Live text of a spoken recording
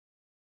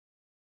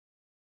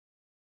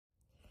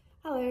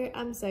Hello,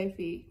 I'm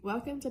Sophie.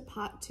 Welcome to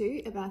part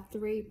 2 of our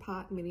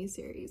 3-part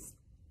mini-series.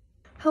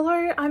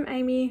 Hello, I'm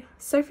Amy.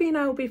 Sophie and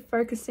I will be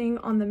focusing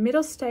on the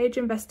middle stage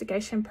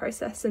investigation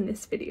process in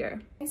this video.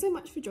 Thanks so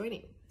much for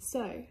joining.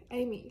 So,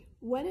 Amy,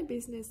 when a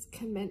business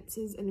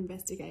commences an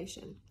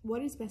investigation,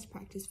 what is best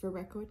practice for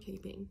record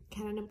keeping?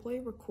 Can an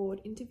employee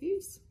record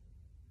interviews?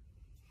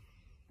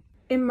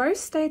 In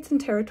most states and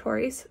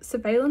territories,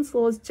 surveillance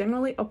laws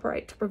generally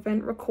operate to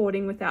prevent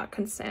recording without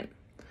consent.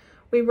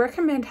 We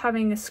recommend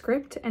having a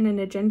script and an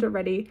agenda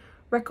ready,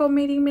 record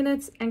meeting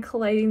minutes, and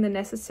collating the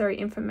necessary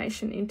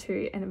information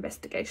into an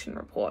investigation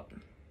report.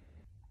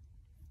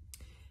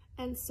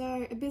 And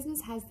so a business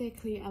has their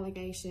clear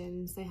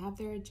allegations, they have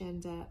their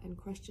agenda and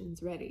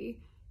questions ready.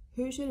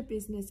 Who should a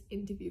business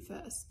interview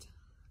first?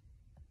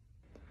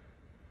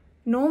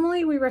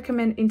 Normally, we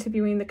recommend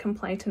interviewing the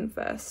complainant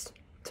first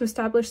to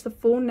establish the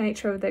full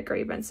nature of their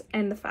grievance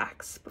and the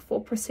facts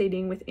before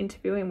proceeding with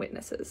interviewing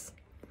witnesses.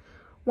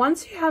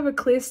 Once you have a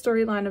clear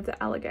storyline of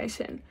the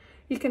allegation,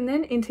 you can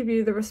then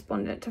interview the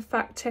respondent to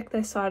fact-check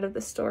their side of the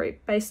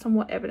story based on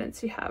what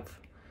evidence you have.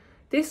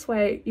 This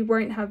way, you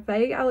won't have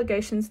vague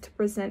allegations to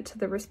present to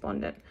the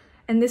respondent,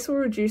 and this will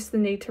reduce the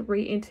need to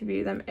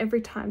re-interview them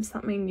every time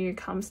something new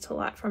comes to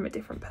light from a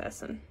different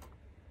person.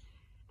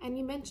 And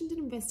you mentioned an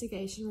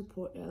investigation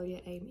report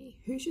earlier, Amy.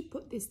 Who should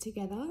put this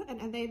together,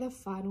 and are they the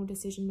final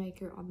decision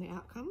maker on the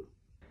outcome?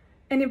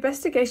 An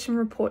investigation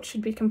report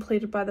should be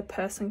completed by the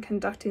person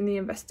conducting the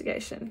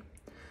investigation,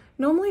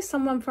 normally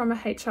someone from a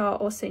HR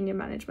or senior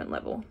management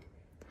level.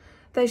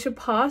 They should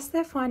pass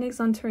their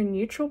findings on to a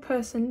neutral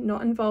person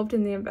not involved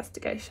in the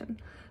investigation,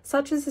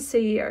 such as the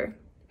CEO,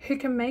 who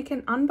can make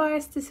an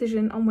unbiased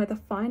decision on whether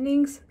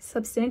findings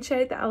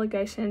substantiate the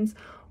allegations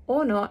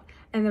or not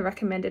and the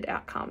recommended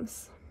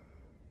outcomes.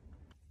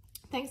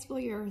 Thanks for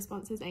your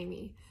responses,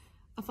 Amy.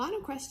 A final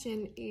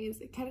question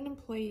is, can an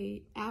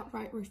employee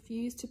outright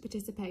refuse to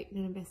participate in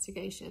an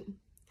investigation?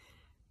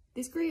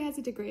 This query has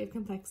a degree of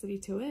complexity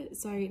to it,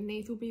 so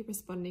Neith will be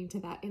responding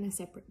to that in a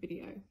separate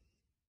video.